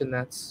stretch, and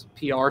that's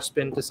PR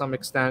spin to some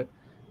extent.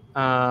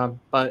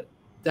 But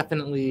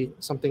definitely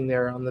something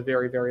there on the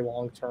very, very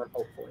long term,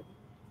 hopefully.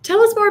 Tell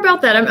us more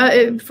about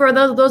that. For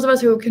those of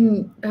us who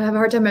can have a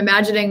hard time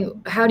imagining,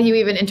 how do you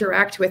even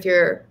interact with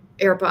your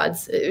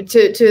AirPods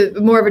to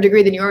more of a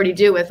degree than you already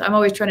do with? I'm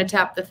always trying to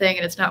tap the thing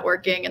and it's not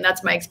working, and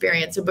that's my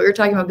experience. But you're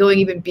talking about going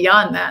even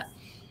beyond that.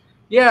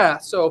 Yeah,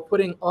 so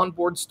putting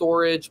onboard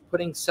storage,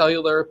 putting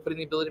cellular, putting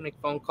the ability to make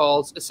phone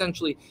calls,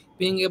 essentially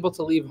being able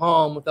to leave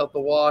home without the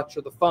watch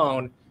or the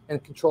phone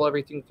and control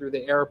everything through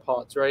the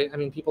AirPods, right? I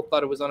mean, people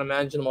thought it was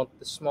unimaginable that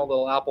the small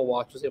little Apple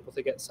Watch was able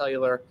to get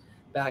cellular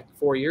back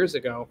 4 years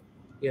ago.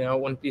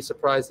 Wouldn't be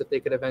surprised if they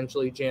could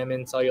eventually jam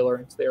in cellular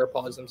into the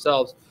AirPods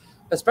themselves,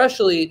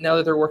 especially now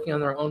that they're working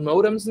on their own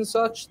modems and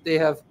such. They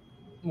have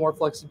more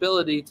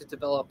flexibility to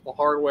develop the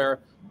hardware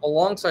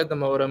alongside the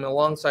modem,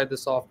 alongside the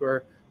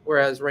software.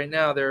 Whereas right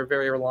now they're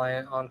very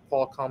reliant on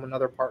Qualcomm and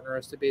other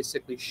partners to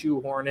basically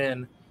shoehorn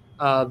in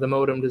the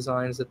modem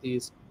designs that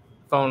these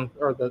phone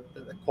or the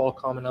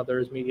Qualcomm and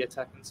others,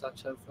 MediaTek and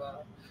such, have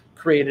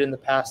created in the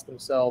past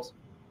themselves.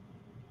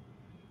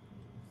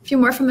 A few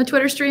more from the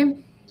Twitter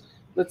stream.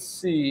 Let's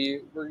see.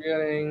 We're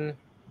getting.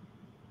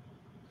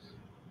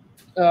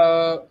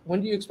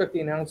 When do you expect the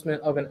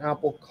announcement of an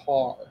Apple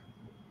Car?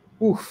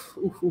 So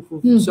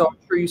I'm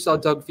sure you saw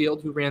Doug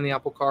Field, who ran the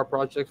Apple Car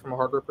project from a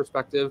hardware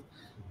perspective.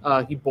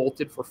 He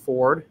bolted for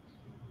Ford.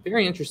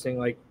 Very interesting.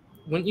 Like,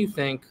 wouldn't you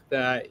think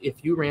that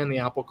if you ran the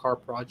Apple Car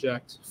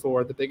project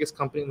for the biggest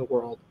company in the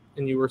world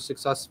and you were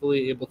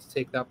successfully able to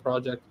take that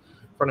project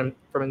from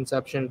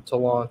inception to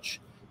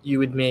launch, you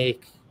would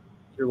make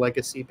your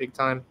legacy big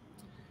time?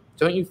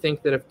 Don't you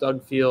think that if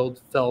Doug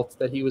Field felt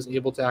that he was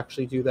able to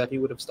actually do that, he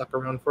would have stuck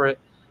around for it?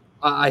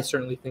 I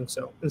certainly think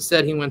so.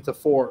 Instead, he went to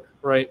Ford,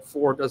 right?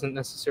 Ford doesn't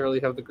necessarily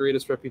have the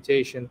greatest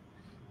reputation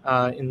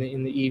in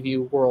the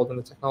EV world and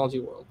the technology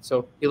world.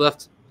 So he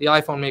left the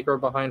iPhone maker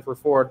behind for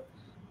Ford.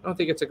 I don't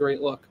think it's a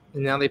great look.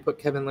 And now they put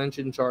Kevin Lynch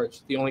in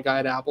charge, the only guy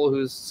at Apple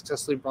who's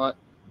successfully brought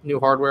new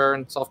hardware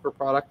and software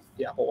product,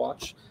 the Apple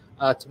Watch,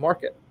 to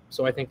market.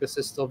 So I think this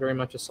is still very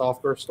much a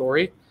software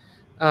story.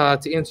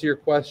 To answer your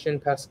question,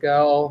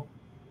 Pascal,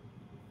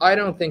 I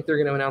don't think they're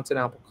going to announce an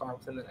Apple Car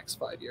within the next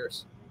 5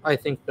 years. I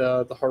think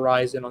the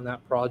horizon on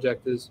that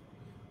project is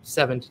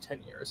 7 to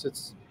 10 years.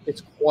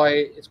 It's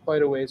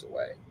quite a ways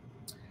away.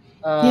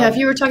 If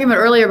you were talking about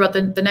earlier about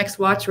the next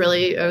watch,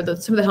 really, or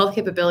some of the health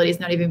capabilities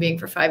not even being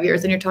for 5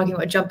 years, and you're talking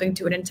about jumping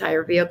to an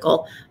entire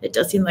vehicle, it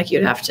does seem like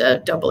you'd have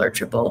to double or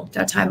triple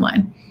that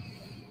timeline.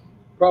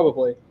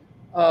 Probably.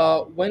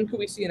 When could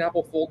we see an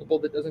Apple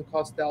foldable that doesn't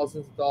cost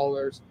thousands of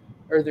dollars?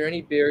 Are there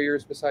any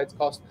barriers besides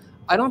cost?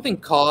 I don't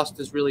think cost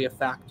is really a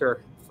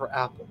factor for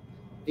Apple.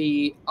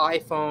 The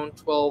iPhone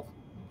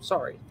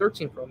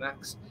 13 Pro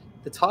Max,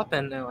 the top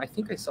end now, I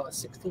think I saw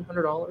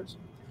 $1,600.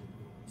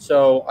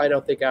 So I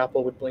don't think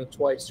Apple would blink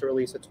twice to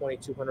release a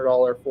 $2,200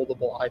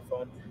 foldable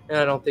iPhone, and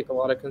I don't think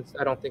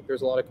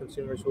there's a lot of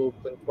consumers who will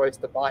blink twice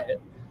to buy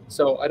it.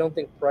 So I don't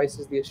think price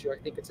is the issue. I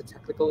think it's a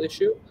technical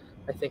issue.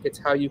 I think it's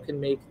how you can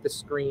make the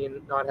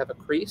screen not have a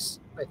crease.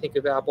 I think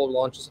if Apple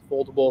launches a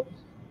foldable,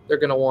 they're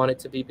going to want it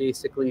to be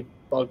basically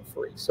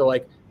bug-free. So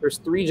like there's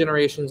 3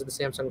 generations of the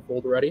Samsung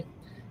Fold already.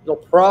 It'll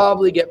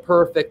probably get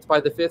perfect by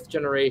the 5th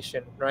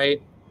generation,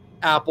 right?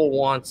 Apple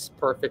wants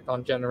perfect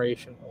on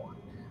generation 1.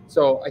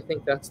 So I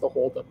think that's the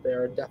holdup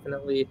there.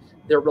 Definitely,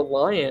 they're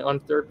reliant on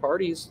third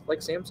parties like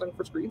Samsung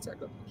for screen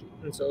technology.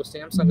 And so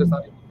Samsung is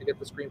not able to get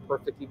the screen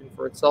perfect even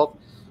for itself.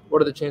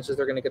 What are the chances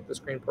they're going to get the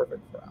screen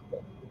perfect for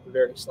Apple?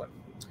 Very slim.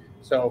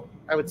 So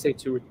I would say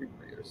 2 or 3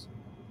 more years.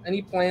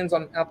 Any plans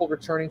on Apple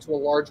returning to a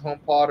large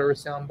HomePod or a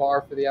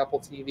soundbar for the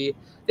Apple TV?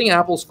 I think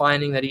Apple's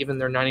finding that even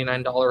their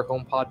 $99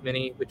 HomePod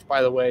Mini, which,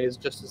 by the way, is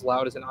just as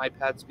loud as an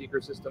iPad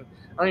speaker system,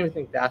 I don't even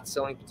think that's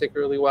selling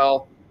particularly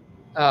well.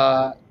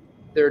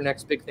 Their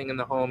next big thing in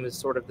the home is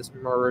sort of this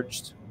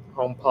merged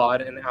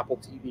HomePod and Apple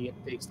TV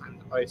and FaceTime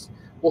device.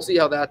 We'll see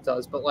how that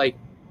does. But, like,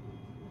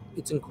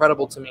 it's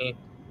incredible to me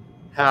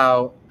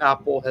how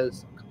Apple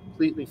has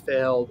completely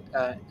failed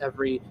at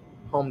every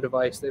home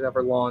device they've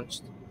ever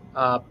launched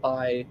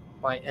by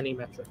any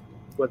metric,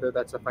 whether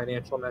that's a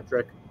financial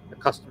metric, a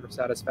customer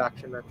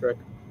satisfaction metric.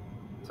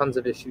 Tons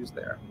of issues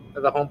there. The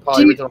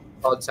original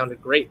HomePod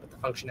sounded great, but the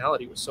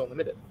functionality was so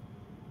limited.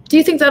 Do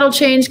you think that'll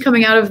change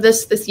coming out of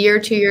this year,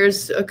 2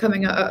 years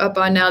coming up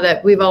on now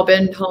that we've all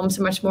been home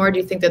so much more? Do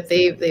you think that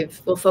they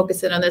will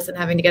focus in on this and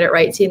having to get it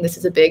right, seeing this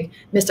is a big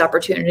missed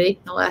opportunity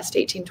in the last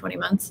 18, 20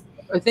 months?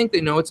 I think they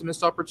know it's a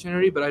missed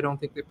opportunity, but I don't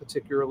think they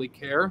particularly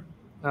care.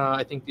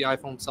 I think the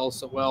iPhone sells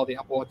so well, the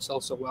Apple Watch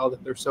sells so well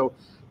that they're so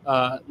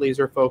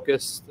laser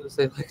focused, as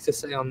they like to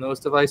say, on those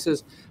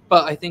devices.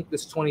 But I think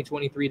this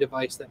 2023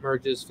 device that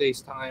merges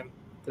FaceTime,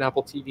 an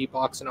Apple TV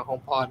box, and a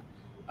HomePod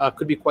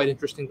could be quite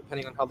interesting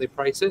depending on how they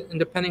price it and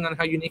depending on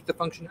how unique the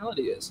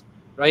functionality is,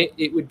 right?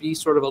 It would be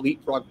sort of a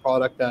leapfrog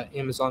product that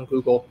Amazon,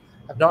 Google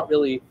have not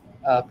really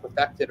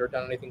perfected or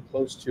done anything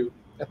close to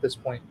at this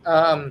point.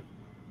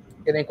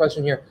 Getting a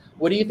question here.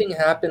 What do you think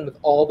happened with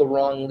all the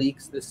wrong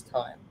leaks this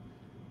time?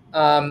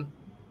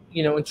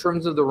 In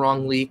terms of the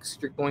wrong leaks,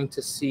 you're going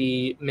to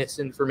see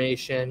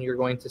misinformation. You're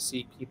going to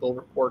see people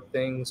report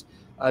things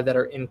that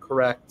are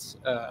incorrect.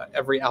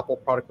 Every Apple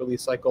product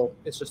release cycle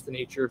is just the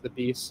nature of the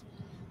beast.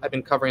 I've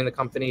been covering the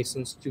company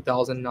since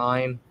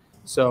 2009.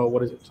 So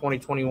what is it,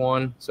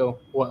 2021? So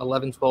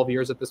 11, 12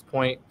 years at this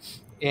point.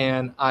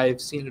 And I've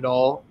seen it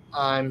all.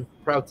 I'm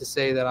proud to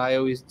say that I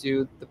always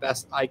do the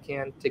best I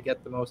can to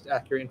get the most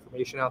accurate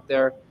information out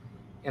there.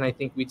 And I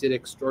think we did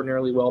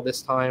extraordinarily well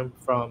this time,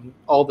 from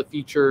all the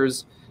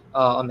features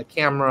on the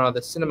camera,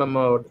 the cinema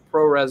mode, the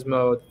ProRes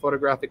mode, the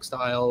photographic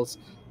styles,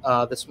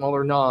 the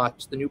smaller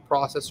notch, the new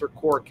processor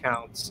core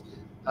counts,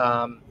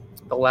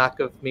 the lack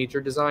of major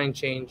design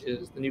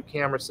changes, the new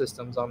camera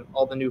systems on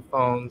all the new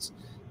phones,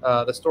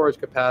 the storage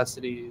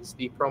capacities,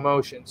 the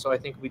promotion. So I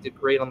think we did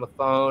great on the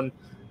phone.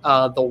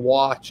 The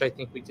watch, I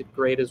think we did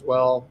great as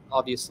well.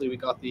 Obviously, we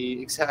got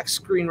the exact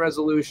screen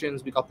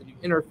resolutions. We got the new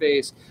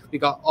interface. We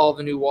got all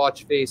the new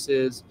watch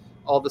faces,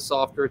 all the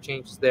software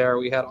changes there.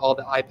 We had all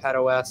the iPad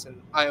OS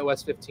and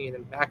iOS 15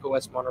 and Mac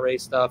OS Monterey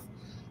stuff.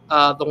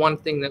 The one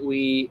thing that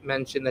we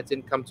mentioned that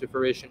didn't come to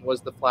fruition was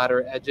the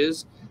flatter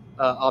edges.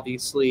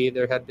 Obviously,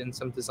 there had been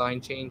some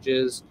design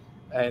changes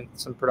and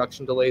some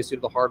production delays due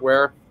to the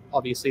hardware.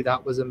 Obviously,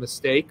 that was a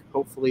mistake.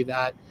 Hopefully,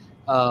 that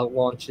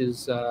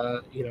launches,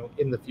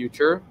 in the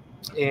future.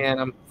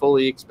 And I'm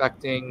fully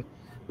expecting.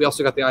 We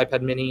also got the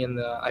iPad Mini and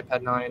the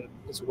iPad 9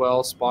 as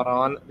well, spot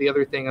on. The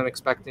other thing I'm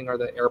expecting are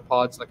the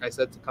AirPods, like I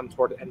said, to come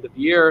toward the end of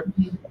the year.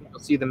 You'll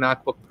see the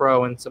MacBook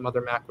Pro and some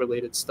other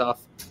Mac-related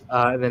stuff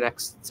in the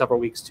next several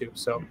weeks too.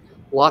 So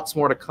lots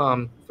more to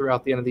come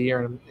throughout the end of the year,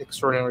 and I'm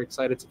extraordinarily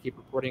excited to keep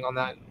reporting on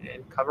that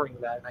and covering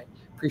that. And I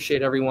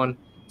appreciate everyone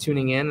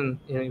tuning in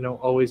and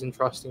always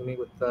entrusting me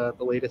with the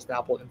latest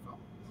Apple info.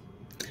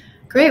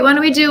 Great. Why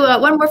don't we do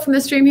one more from the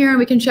stream here, and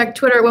we can check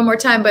Twitter one more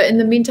time. But in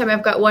the meantime,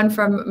 I've got one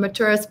from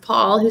Maturis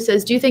Paul, who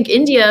says, do you think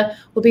India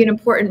will be an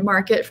important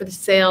market for the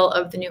sale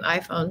of the new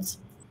iPhones?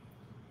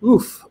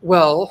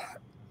 Well,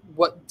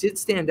 what did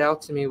stand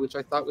out to me, which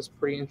I thought was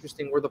pretty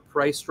interesting, were the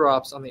price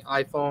drops on the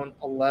iPhone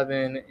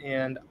 11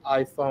 and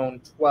iPhone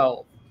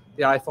 12.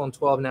 The iPhone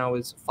 12 now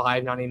is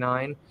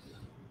 $599.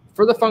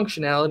 For the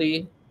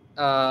functionality,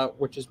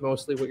 which is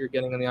mostly what you're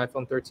getting on the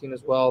iPhone 13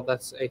 as well,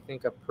 that's, I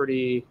think, a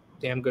pretty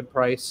damn good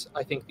price.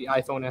 I think the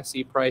iPhone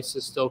SE price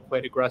is still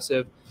quite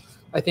aggressive.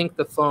 I think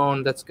the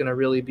phone that's going to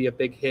really be a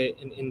big hit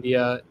in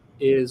India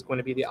is going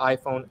to be the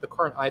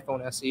current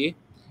iPhone SE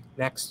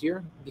next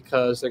year,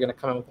 because they're going to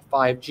come out with the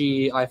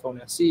 5G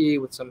iPhone SE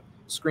with some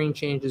screen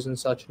changes and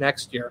such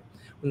next year.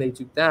 When they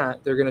do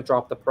that, they're going to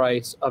drop the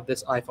price of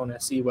this iPhone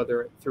SE,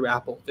 whether through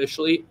Apple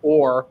officially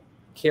or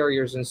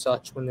carriers and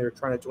such, when they're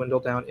trying to dwindle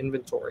down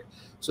inventory.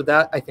 So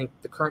that, I think,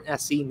 the current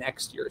SE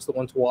next year is the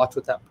one to watch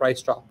with that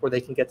price drop, where they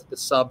can get to the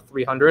sub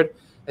 300.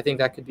 I think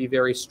that could be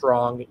very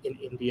strong in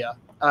India.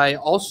 I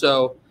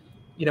also,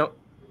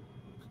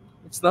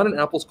 it's not in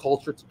Apple's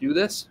culture to do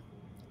this,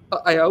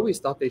 but I always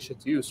thought they should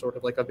do sort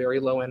of like a very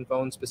low-end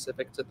phone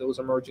specific to those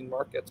emerging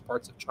markets,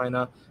 parts of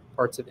China,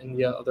 parts of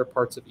India, other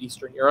parts of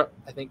Eastern Europe.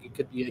 I think it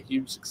could be a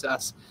huge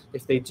success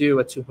if they do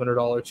a $200,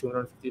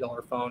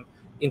 $250 phone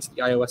into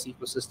the iOS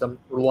ecosystem,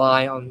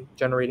 rely on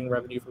generating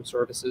revenue from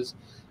services.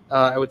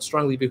 I would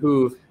strongly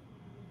behoove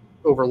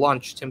over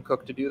lunch Tim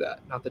Cook to do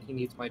that. Not that he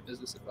needs my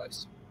business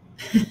advice.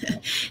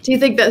 Do you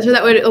think that so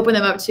that would open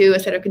them up to a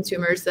set of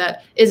consumers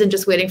that isn't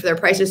just waiting for their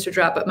prices to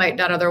drop, but might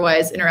not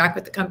otherwise interact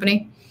with the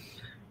company?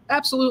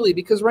 Absolutely,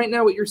 because right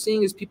now what you're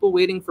seeing is people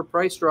waiting for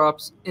price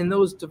drops, and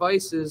those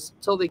devices,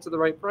 till they get to the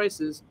right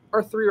prices,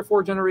 are 3 or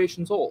 4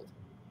 generations old,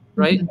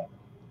 right? Mm-hmm.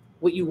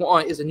 What you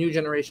want is a new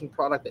generation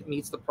product that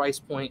meets the price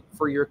point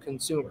for your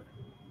consumer.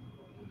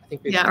 I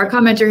think our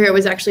commenter here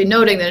was actually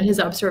noting that in his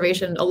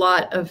observation, a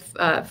lot of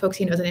folks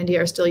he knows in India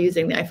are still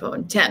using the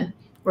iPhone 10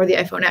 or the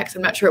iPhone X.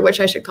 I'm not sure which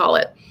I should call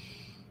it.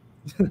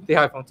 The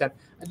iPhone 10.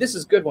 This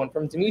is a good one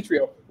from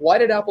Demetrio. Why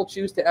did Apple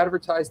choose to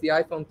advertise the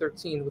iPhone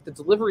 13 with the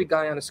delivery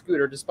guy on a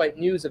scooter despite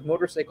news of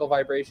motorcycle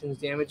vibrations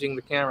damaging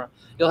the camera?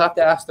 You'll have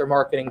to ask their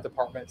marketing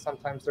department.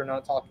 Sometimes they're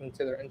not talking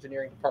to their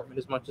engineering department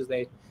as much as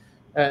they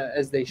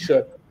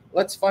should.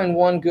 Let's find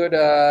one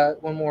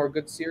more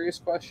good serious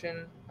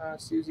question,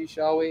 Susie,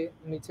 shall we?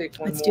 Let me take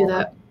one more. Let's do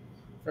that.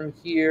 From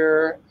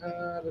here.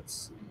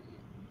 Let's see.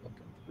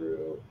 Looking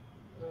through.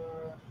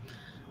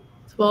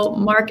 Well,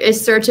 Mark is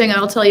searching, and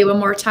I'll tell you one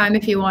more time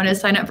if you want to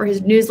sign up for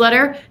his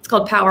newsletter. It's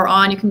called Power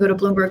On. You can go to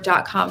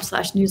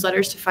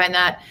Bloomberg.com/newsletters to find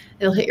that.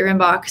 It'll hit your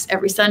inbox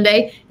every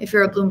Sunday. If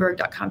you're a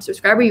Bloomberg.com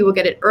subscriber, you will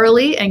get it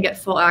early and get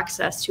full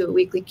access to a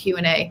weekly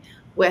Q&A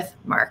with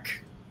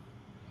Mark.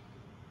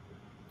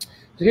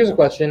 So here's a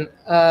question.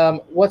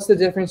 What's the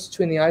difference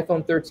between the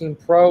iPhone 13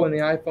 Pro and the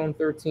iPhone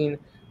 13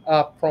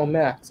 Pro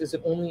Max? Is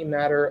it only a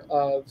matter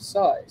of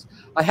size?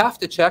 I have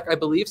to check. I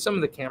believe some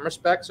of the camera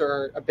specs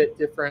are a bit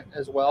different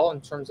as well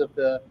in terms of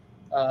the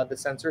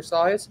sensor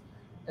size.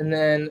 And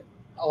then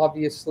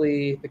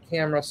obviously the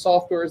camera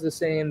software is the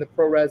same. The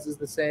ProRes is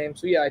the same.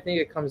 So yeah, I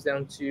think it comes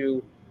down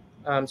to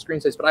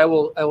screen size. But I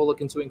will look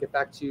into it and get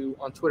back to you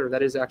on Twitter.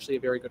 That is actually a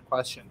very good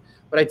question.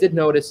 What I did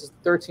notice is the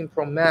 13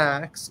 Pro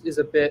Max is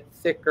a bit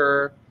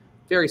thicker,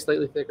 very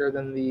slightly thicker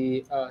than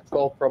the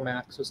 12 Pro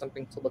Max. So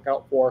something to look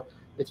out for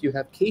if you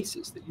have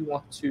cases that you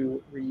want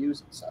to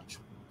reuse and such.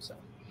 So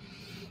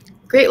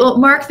great. Well,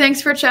 Mark,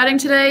 thanks for chatting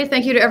today.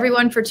 Thank you to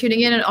everyone for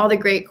tuning in and all the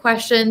great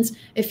questions.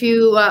 If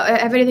you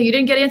have anything you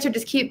didn't get answered,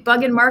 just keep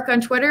bugging Mark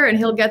on Twitter and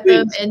he'll get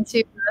them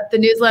into the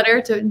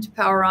newsletter to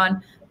Power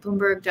On.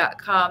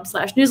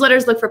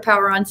 Bloomberg.com/newsletters. Look for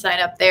Power On,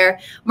 sign up there.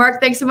 Mark,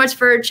 thanks so much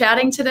for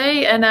chatting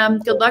today, and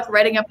good luck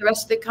writing up the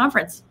rest of the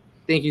conference.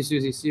 Thank you,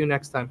 Susie. See you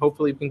next time.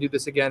 Hopefully we can do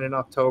this again in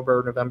October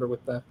or November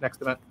with the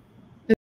next event.